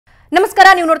ನಮಸ್ಕಾರ,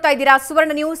 ನೀವು ನೋಡ್ತಾ ಇದ್ದೀರಾ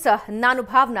ಸುವರ್ಣ ನ್ಯೂಸ್. ನಾನು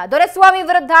ಭಾವನಾ. ದೊರೆಸ್ವಾಮಿ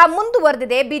ವಿರುದ್ಧ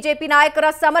ಮುಂದುವರೆದಿದೆ ಬಿಜೆಪಿ ನಾಯಕರ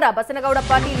ಸಮರ. ಬಸನಗೌಡ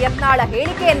ಪಾಟೀಲ್ ಯತ್ನಾಳ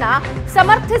ಹೇಳಿಕೆಯನ್ನ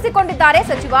ಸಮರ್ಥಿಸಿಕೊಂಡಿದ್ದಾರೆ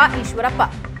ಸಚಿವ ಈಶ್ವರಪ್ಪ.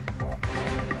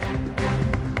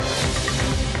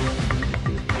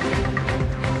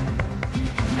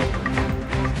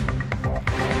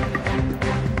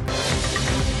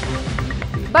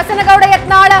 ಬಸನಗೌಡ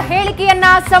ಯತ್ನಾಳ ಹೇಳಿಕೆಯನ್ನ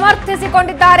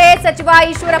ಸಮರ್ಥಿಸಿಕೊಂಡಿದ್ದಾರೆ ಸಚಿವ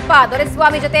ಈಶ್ವರಪ್ಪ.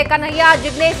 ದೊರೆಸ್ವಾಮಿ ಜೊತೆ ಕನ್ನಯ್ಯ,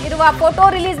 ಜಿಗ್ನೇಶ್ ಇರುವ ಫೋಟೋ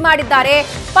ರಿಲೀಸ್ ಮಾಡಿದ್ದಾರೆ.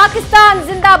 ಪಾಕಿಸ್ತಾನ್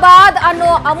ಜಿಂದಾಬಾದ್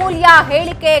ಅನ್ನೋ ಅಮೂಲ್ಯ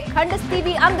ಹೇಳಿಕೆ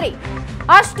ಖಂಡಿಸ್ತೀವಿ ಅಂದ್ರಿ,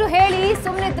 ಅಷ್ಟು ಹೇಳಿ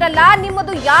ಸುಮ್ಮನಿದ್ರಲ್ಲ,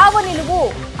 ನಿಮ್ಮದು ಯಾವ ನಿಲುವು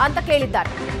ಅಂತ ಕೇಳಿದ್ದಾರೆ.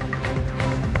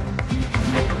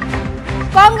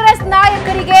 ಕಾಂಗ್ರೆಸ್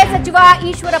ನಾಯಕರಿಗೆ ಸಚಿವ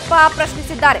ಈಶ್ವರಪ್ಪ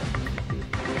ಪ್ರಶ್ನಿಸಿದ್ದಾರೆ.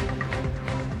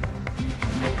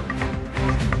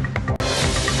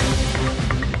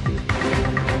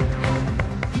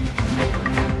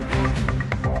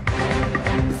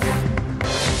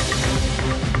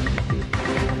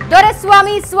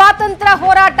 ದೊರೆಸ್ವಾಮಿ ಸ್ವಾತಂತ್ರ್ಯ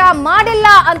ಹೋರಾಟ ಮಾಡಿಲ್ಲ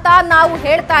ಅಂತ ನಾವು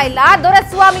ಹೇಳ್ತಾ ಇಲ್ಲ.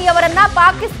 ದೊರೆಸ್ವಾಮಿ ಅವರನ್ನ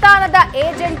ಪಾಕಿಸ್ತಾನದ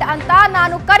ಏಜೆಂಟ್ ಅಂತ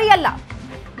ನಾನು ಕರೆಯಲ್ಲ.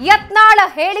 ಯತ್ನಾಳ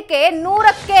ಹೇಳಿಕೆ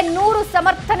 100ಕ್ಕೆ 100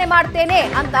 ಸಮರ್ಥನೆ ಮಾಡ್ತೇನೆ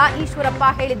ಅಂತ ಈಶ್ವರಪ್ಪ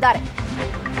ಹೇಳಿದ್ದಾರೆ.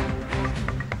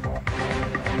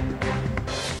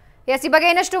 ಈ ಬಗ್ಗೆ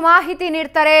ಇನ್ನಷ್ಟು ಮಾಹಿತಿ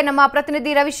ನೀಡ್ತಾರೆ ನಮ್ಮ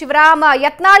ಪ್ರತಿನಿಧಿ ರವಿ ಶಿವರಾಮ್.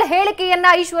 ಯತ್ನಾಳ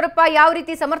ಹೇಳಿಕೆಯನ್ನ ಈಶ್ವರಪ್ಪ ಯಾವ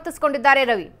ರೀತಿ ಸಮರ್ಥಿಸಿಕೊಂಡಿದ್ದಾರೆ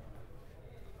ರವಿ?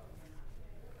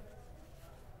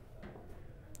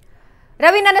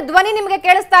 ರವಿ, ನನ್ನ ಧ್ವನಿ ನಿಮಗೆ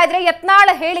ಕೇಳಿಸ್ತಾ ಇದ್ರೆ ಯತ್ನಾಳ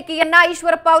ಹೇಳಿಕೆಯನ್ನ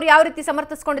ಈಶ್ವರಪ್ಪ ಅವರು ಯಾವ ರೀತಿ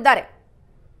ಸಮರ್ಥಿಸಿಕೊಂಡಿದ್ದಾರೆ?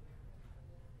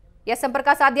 ಸಂಪರ್ಕ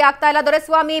ಸಾಧ್ಯ ಆಗ್ತಾ ಇಲ್ಲ.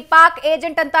 ದೊರೆಸ್ವಾಮಿ ಪಾಕ್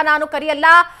ಏಜೆಂಟ್ ಅಂತ ನಾನು ಕರೆಯಲ್ಲ,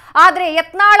 ಆದ್ರೆ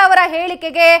ಯತ್ನಾಳ ಅವರ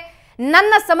ಹೇಳಿಕೆಗೆ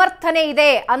ನನ್ನ ಸಮರ್ಥನೆ ಇದೆ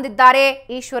ಅಂದಿದ್ದಾರೆ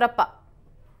ಈಶ್ವರಪ್ಪ.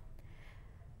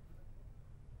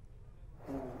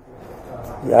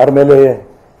 ಯಾರ ಮೇಲೆ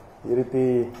ಈ ರೀತಿ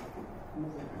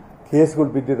ಕೇಸ್ಗಳು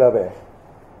ಬಿದ್ದಿದ್ದಾವೆ,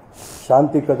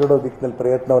 ಶಾಂತಿ ಕದಡೋ ದಿಕ್ಕಿನಲ್ಲಿ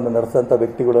ಪ್ರಯತ್ನವನ್ನು ನಡೆಸಂತ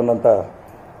ವ್ಯಕ್ತಿಗಳನ್ನಂತ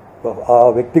ಆ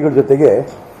ವ್ಯಕ್ತಿಗಳ ಜೊತೆಗೆ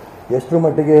ಎಷ್ಟರ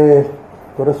ಮಟ್ಟಿಗೆ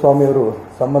ದೊರೆಸ್ವಾಮಿಯವರು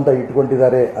ಸಂಬಂಧ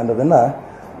ಇಟ್ಕೊಂಡಿದ್ದಾರೆ ಅನ್ನೋದನ್ನು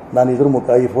ನಾನು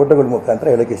ಈ ಫೋಟೋಗಳ ಮುಖಾಂತರ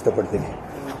ಹೇಳಕ್ಕೆ ಇಷ್ಟಪಡ್ತೀನಿ.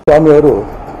 ಸ್ವಾಮಿಯವರು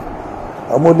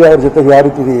ಅಮೂಲ್ಯ ಅವ್ರ ಜೊತೆಗೆ ಯಾವ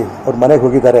ರೀತಿ ಅವ್ರ ಮನೆಗೆ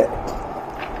ಹೋಗಿದ್ದಾರೆ,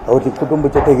 ಅವ್ರ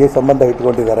ಕುಟುಂಬದ ಜೊತೆಗೆ ಸಂಬಂಧ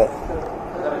ಇಟ್ಕೊಂಡಿದ್ದಾರೆ,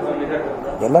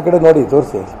 ಎಲ್ಲ ಕಡೆ ನೋಡಿ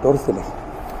ತೋರಿಸ್ತೀನಿ.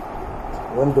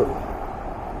 1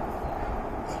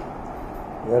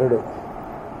 2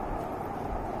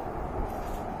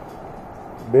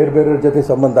 ಬೇರೆ ಬೇರೆಯವ್ರ ಜೊತೆ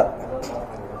ಸಂಬಂಧ.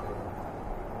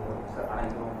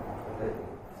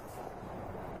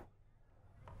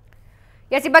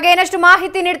 ಈ ಬಗ್ಗೆ ಏನಷ್ಟು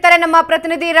ಮಾಹಿತಿ ನೀಡ್ತಾರೆ ನಮ್ಮ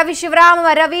ಪ್ರತಿನಿಧಿ ರವಿ ಶಿವರಾಮ್.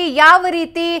 ರವಿ, ಯಾವ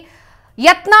ರೀತಿ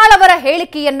ಯತ್ನಾಳ್ ಅವರ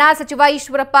ಹೇಳಿಕೆಯನ್ನ ಸಚಿವ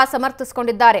ಈಶ್ವರಪ್ಪ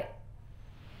ಸಮರ್ಥಿಸಿಕೊಂಡಿದ್ದಾರೆ?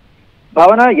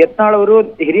 ಭಾವನಾ, ಯತ್ನಾಳ್ ಅವರು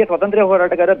ಹಿರಿಯ ಸ್ವಾತಂತ್ರ್ಯ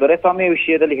ಹೋರಾಟಗಾರ ದೊರೆಸ್ವಾಮಿ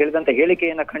ವಿಷಯದಲ್ಲಿ ಹೇಳಿದಂತ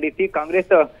ಹೇಳಿಕೆಯನ್ನ ಖಂಡಿಸಿ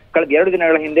ಕಾಂಗ್ರೆಸ್ ಕಳೆದ 2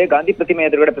 ದಿನಗಳ ಹಿಂದೆ ಗಾಂಧಿ ಪ್ರತಿಮೆ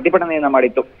ಎದುರುಗಡೆ ಪ್ರತಿಭಟನೆಯನ್ನ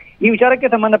ಮಾಡಿತ್ತು. ಈ ವಿಚಾರಕ್ಕೆ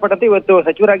ಸಂಬಂಧಪಟ್ಟಂತೆ ಇವತ್ತು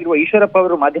ಸಚಿವರಾಗಿರುವ ಈಶ್ವರಪ್ಪ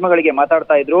ಅವರು ಮಾಧ್ಯಮಗಳಿಗೆ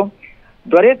ಮಾತಾಡ್ತಾ ಇದ್ರು.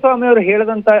 ದೊರೆಸ್ವಾಮಿ ಅವರು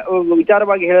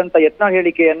ವಿಚಾರವಾಗಿ ಹೇಳಿದಂತ ಯತ್ನಾಳ್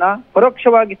ಹೇಳಿಕೆಯನ್ನ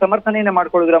ಪರೋಕ್ಷವಾಗಿ ಸಮರ್ಥನೆಯನ್ನ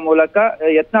ಮಾಡ್ಕೊಳ್ಳೋದ್ರ ಮೂಲಕ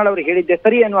ಯತ್ನಾಳ್ ಅವರು ಹೇಳಿದ್ದೆ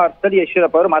ಸರಿ ಎನ್ನುವ ಅರ್ಥದಲ್ಲಿ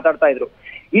ಈಶ್ವರಪ್ಪ ಅವರು ಮಾತಾಡ್ತಾ ಇದ್ರು.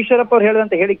 ಈಶ್ವರಪ್ಪ ಅವರು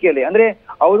ಹೇಳಿದಂತ ಹೇಳಿಕೆಯಲ್ಲಿ ಅಂದ್ರೆ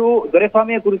ಅವರು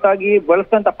ದೊರೆಸ್ವಾಮಿಯ ಕುರಿತಾಗಿ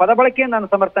ಬಳಸಿದಂತ ಪದ ಬಳಕೆಯನ್ನು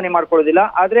ನಾನು ಸಮರ್ಥನೆ ಮಾಡ್ಕೊಳ್ಳೋದಿಲ್ಲ,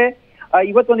 ಆದ್ರೆ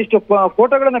ಇವತ್ತೊಂದಿಷ್ಟು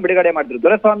ಫೋಟೋಗಳನ್ನ ಬಿಡುಗಡೆ ಮಾಡಿದ್ರು.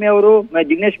 ದೊರೆಸ್ವಾಮಿ ಅವರು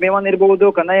ಜಿಗ್ನೇಶ್ ಮೇವಾನ್ ಇರಬಹುದು,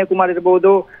 ಕನ್ನಯ್ಯ ಕುಮಾರ್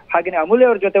ಇರಬಹುದು, ಹಾಗೇನೆ ಅಮೂಲ್ಯ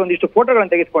ಅವರ ಜೊತೆ ಒಂದಿಷ್ಟು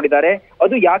ಫೋಟೋಗಳನ್ನು ತೆಗೆದುಕೊಂಡಿದ್ದಾರೆ.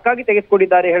 ಅದು ಯಾಕಾಗಿ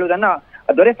ತೆಗೆದುಕೊಂಡಿದ್ದಾರೆ ಹೇಳುವುದನ್ನ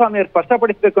ದೊರೆಸ್ವಾಮಿ ಅವರು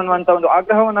ಸ್ಪಷ್ಟಪಡಿಸಬೇಕು ಅನ್ನುವಂತ ಒಂದು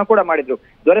ಆಗ್ರಹವನ್ನ ಕೂಡ ಮಾಡಿದ್ರು.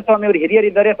 ದೊರೆಸ್ವಾಮಿ ಅವರು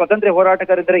ಹಿರಿಯರಿದ್ದಾರೆ, ಸ್ವಾತಂತ್ರ್ಯ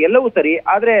ಹೋರಾಟಗಾರಿದ್ದಾರೆ, ಎಲ್ಲವೂ ಸರಿ,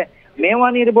 ಆದ್ರೆ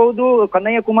ಮೇವಾನಿ ಇರಬಹುದು,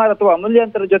 ಕನ್ನಯ್ಯ ಕುಮಾರ್ ಅಥವಾ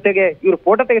ಅಮೂಲ್ಯಂತರ ಜೊತೆಗೆ ಇವರು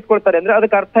ಫೋಟೋ ತೆಗೆದುಕೊಳ್ತಾರೆ ಅಂದ್ರೆ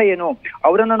ಅದಕ್ಕೆ ಅರ್ಥ ಏನು?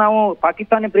 ಅವರನ್ನ ನಾವು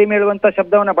ಪಾಕಿಸ್ತಾನಿ ಪ್ರೇಮಿ ಹೇಳುವಂತ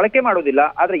ಶಬ್ದವನ್ನ ಬಳಕೆ ಮಾಡೋದಿಲ್ಲ,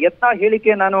 ಆದ್ರೆ ಯತ್ನಾಳ್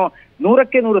ಹೇಳಿಕೆ ನಾನು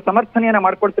 100ಕ್ಕೆ 100 ಸಮರ್ಥನೆಯನ್ನ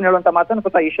ಮಾಡ್ಕೊಡ್ತೇನೆ ಹೇಳುವಂತ ಮಾತನ್ನು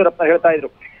ಸ್ವತಃ ಈಶ್ವರಪ್ಪ ಹೇಳ್ತಾ ಇದ್ರು.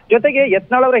 ಜೊತೆಗೆ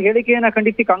ಯತ್ನಾಳ್ ಅವರ ಹೇಳಿಕೆಯನ್ನ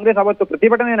ಖಂಡಿಸಿ ಕಾಂಗ್ರೆಸ್ ಅವತ್ತು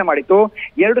ಪ್ರತಿಭಟನೆಯನ್ನ ಮಾಡಿತ್ತು.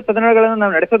 2 ಸದನಗಳನ್ನು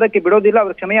ನಾವು ನಡೆಸೋದಕ್ಕೆ ಬಿಡೋದಿಲ್ಲ,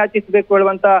 ಅವರು ಕ್ಷಮೆಯಾಚಿಸಬೇಕು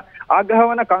ಹೇಳುವಂತ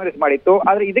ಆಗ್ರಹವನ್ನ ಕಾಂಗ್ರೆಸ್ ಮಾಡಿತ್ತು.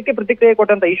 ಆದ್ರೆ ಇದಕ್ಕೆ ಪ್ರತಿಕ್ರಿಯೆ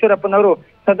ಕೊಟ್ಟಂತ ಈಶ್ವರಪ್ಪನವರು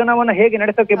ಸದನವನ್ನ ಹೇಗೆ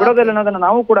ನಡೆಸೋಕೆ ಬಿಡೋದಿಲ್ಲ ಅನ್ನೋದನ್ನ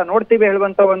ನಾವು ಕೂಡ ನೋಡ್ತೀವಿ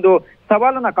ಹೇಳುವಂತ ಒಂದು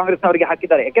ಸವಾಲನ್ನ ಕಾಂಗ್ರೆಸ್ನವರಿಗೆ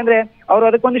ಹಾಕಿದ್ದಾರೆ. ಯಾಕೆಂದ್ರೆ ಅವರು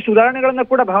ಅದಕ್ಕೊಂದಿಷ್ಟು ಉದಾಹರಣೆಗಳನ್ನ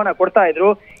ಕೂಡ ಭಾವನೆ ಕೊಡ್ತಾ ಇದ್ರು.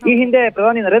 ಈ ಹಿಂದೆ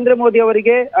ಪ್ರಧಾನಿ ನರೇಂದ್ರ ಮೋದಿ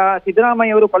ಅವರಿಗೆ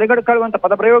ಸಿದ್ದರಾಮಯ್ಯ ಅವರು ಕೊಲೆಗಡುಕಾಳುವಂತ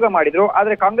ಪದ ಪ್ರಯೋಗ ಮಾಡಿದ್ರು,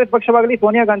 ಆದ್ರೆ ಕಾಂಗ್ರೆಸ್ ಪಕ್ಷವಾಗಲಿ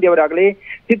ಸೋನಿಯಾ ಗಾಂಧಿ ಅವರಾಗಲಿ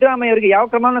ಸಿದ್ದರಾಮಯ್ಯ ಅವರಿಗೆ ಯಾವ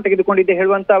ಕ್ರಮವನ್ನು ತೆಗೆದುಕೊಂಡಿದ್ದೆ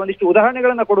ಹೇಳುವಂತ ಒಂದಿಷ್ಟು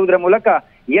ಉದಾಹರಣೆಗಳನ್ನ ಕೊಡುವುದರ ಮೂಲಕ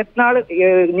ಯತ್ನಾಳ್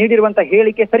ನೀಡಿರುವಂತ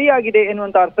ಹೇಳಿಕೆ ಸರಿಯಾಗಿದೆ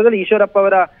ಎನ್ನುವಂತ ಅರ್ಥದಲ್ಲಿ ಈಶ್ವರಪ್ಪ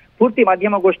ಅವರ ಪೂರ್ತಿ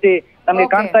ಮಾಧ್ಯಮಗೋಷ್ಠಿ ನಮಗೆ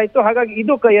ಕಾಣ್ತಾ ಇತ್ತು. ಹಾಗಾಗಿ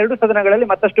ಇದು 2 ಸದನಗಳಲ್ಲಿ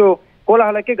ಮತ್ತಷ್ಟು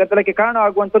ಕೋಲಾಹಲಕ್ಕೆ ಗದ್ದಲಕ್ಕೆ ಕಾರಣ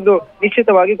ಆಗುವಂತದ್ದು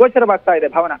ನಿಶ್ಚಿತವಾಗಿ ಗೋಚರವಾಗ್ತಾ ಇದೆ.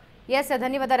 ಭಾವನಾ,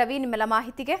 ಧನ್ಯವಾದ ರವಿ ನಿಮ್ಮೆಲ್ಲ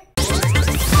ಮಾಹಿತಿಗೆ.